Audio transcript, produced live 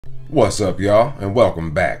What's up, y'all, and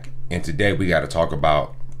welcome back. And today we got to talk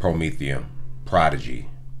about Prometheum, Prodigy,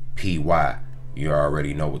 PY. You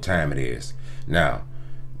already know what time it is. Now,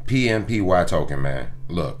 PMPY Token, man.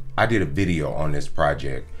 Look, I did a video on this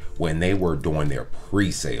project when they were doing their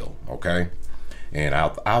pre-sale, okay? And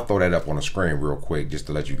I'll throw that up on the screen real quick just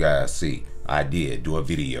to let you guys see. I did do a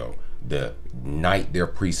video the night their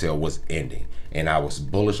pre-sale was ending. And I was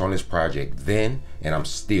bullish on this project then, and I'm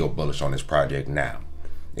still bullish on this project now.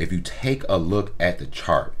 If you take a look at the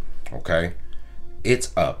chart, okay,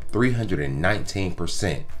 it's up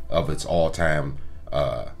 319% of its all-time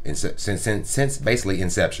since basically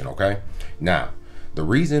inception, okay? Now, the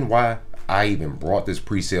reason why I even brought this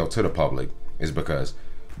pre-sale to the public is because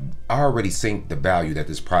I already seen the value that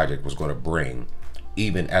this project was going to bring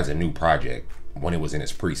even as a new project when it was in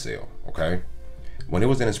its pre-sale, okay? When it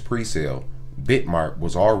was in its pre-sale, Bitmart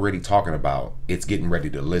was already talking about it's getting ready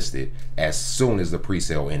to list it as soon as the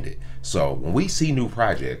pre-sale ended. So when we see new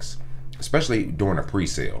projects, especially during a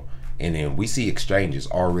pre-sale, and then we see exchanges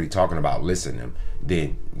already talking about listing them,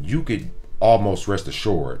 then you could almost rest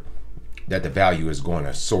assured that the value is going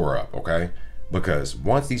to soar up, okay? Because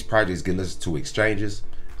once these projects get listed to exchanges,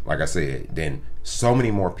 like I said, then so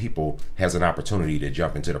many more people has an opportunity to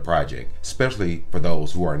jump into the project, especially for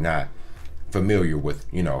those who are not familiar with,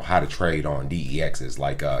 you know, how to trade on DEXs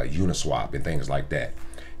like Uniswap and things like that.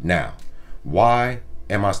 Now, why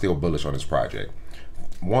am I still bullish on this project?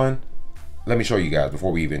 One, let me show you guys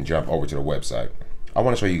before we even jump over to the website. I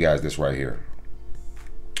want to show you guys this right here.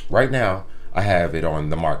 Right now, I have it on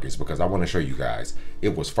the markets because I want to show you guys.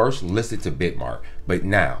 It was first listed to Bitmart, but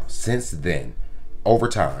now, since then, over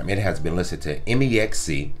time, it has been listed to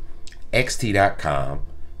MEXC, XT.com,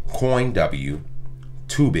 COINW,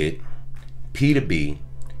 2Bit, P2B,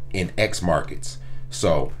 in X markets.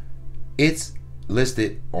 So it's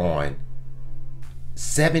listed on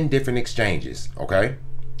 7 different exchanges, okay?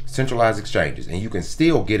 Centralized exchanges, and you can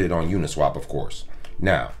still get it on Uniswap, of course.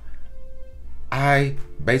 Now, I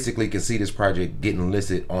basically can see this project getting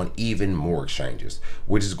listed on even more exchanges,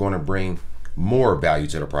 which is going to bring more value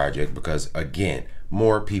to the project because, again,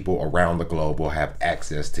 more people around the globe will have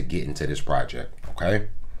access to get into this project, okay?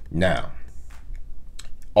 Now,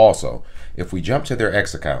 also, if we jump to their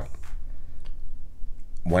X account,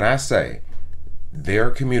 when I say their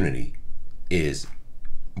community is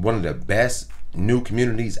one of the best new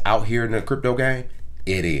communities out here in the crypto game,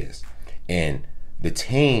 it is. And the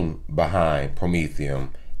team behind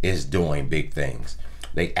Prometheum is doing big things.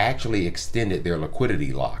 They actually extended their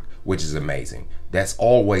liquidity lock, which is amazing. That's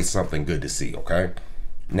always something good to see, okay?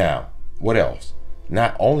 Now, what else?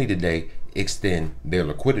 Not only did they extend their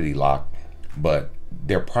liquidity lock, but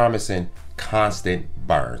they're promising constant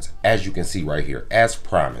burns, as you can see right here. As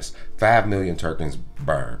promised, 5 million tokens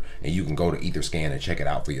burn, and you can go to Etherscan and check it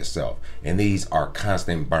out for yourself. And these are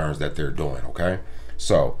constant burns that they're doing, okay?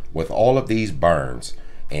 So with all of these burns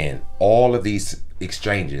and all of these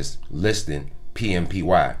exchanges listing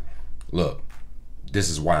PMPY, look, this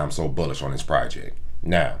is why I'm so bullish on this project.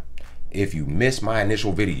 Now, if you missed my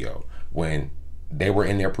initial video when they were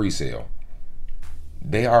in their pre-sale,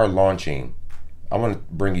 they are launching, I want to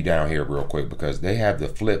bring you down here real quick because they have the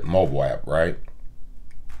Flip mobile app, right?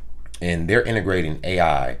 And they're integrating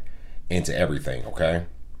AI into everything, okay?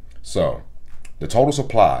 So the total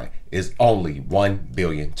supply is only 1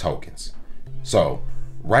 billion tokens. So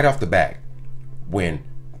right off the bat, when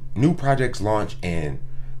new projects launch and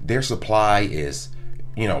their supply is,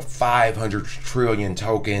 you know, 500 trillion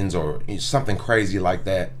tokens or something crazy like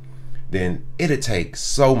that, then it'd take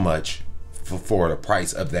so much for the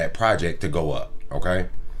price of that project to go up, okay?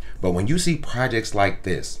 But when you see projects like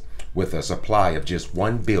this with a supply of just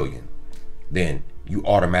 1 billion, then you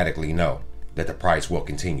automatically know that the price will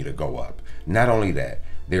continue to go up. Not only that,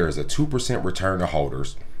 there is a 2% return to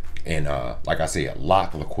holders and like I said,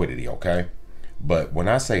 lock liquidity, okay? But when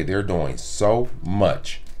I say they're doing so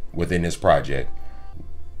much within this project,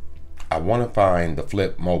 I want to find the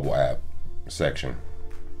Flip mobile app section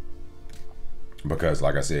because,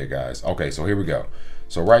 like I said, guys, okay, so here we go.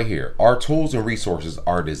 So right here, our tools and resources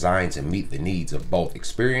are designed to meet the needs of both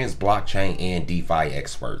experienced blockchain and DeFi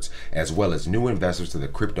experts, as well as new investors to the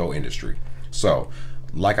crypto industry. So,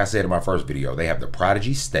 like I said in my first video, they have the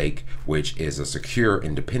Prodigy Stake, which is a secure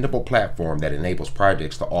and dependable platform that enables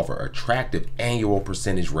projects to offer attractive annual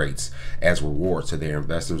percentage rates as rewards to their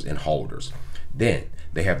investors and holders. Then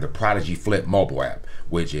they have the Prodigy Flip mobile app,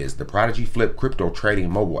 which is the Prodigy Flip crypto trading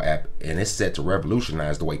mobile app, and it's set to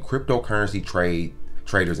revolutionize the way cryptocurrency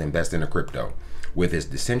traders invest in the crypto. With its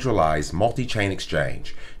decentralized multi-chain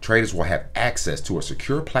exchange, traders will have access to a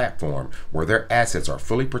secure platform where their assets are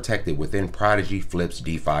fully protected within Prodigy Flip's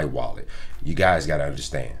DeFi wallet. You guys got to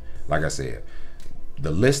understand, like I said,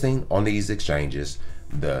 the listing on these exchanges,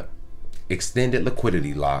 the extended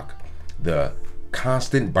liquidity lock, the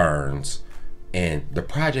constant burns, and the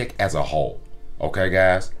project as a whole. Okay,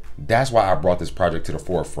 guys, that's why I brought this project to the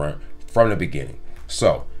forefront from the beginning.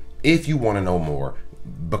 So if you want to know more,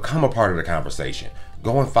 become a part of the conversation.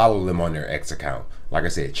 Go and follow them on their X account. Like I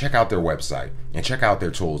said, check out their website and check out their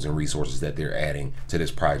tools and resources that they're adding to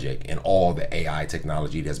this project and all the AI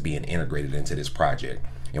technology that's being integrated into this project.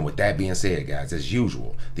 And with that being said, guys, as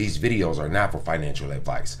usual, these videos are not for financial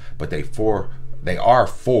advice, but they are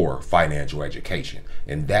for financial education.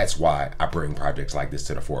 And that's why I bring projects like this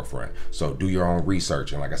to the forefront. So do your own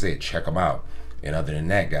research. And like I said, check them out. And other than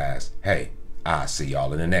that, guys, hey, I'll see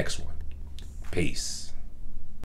y'all in the next one. Peace.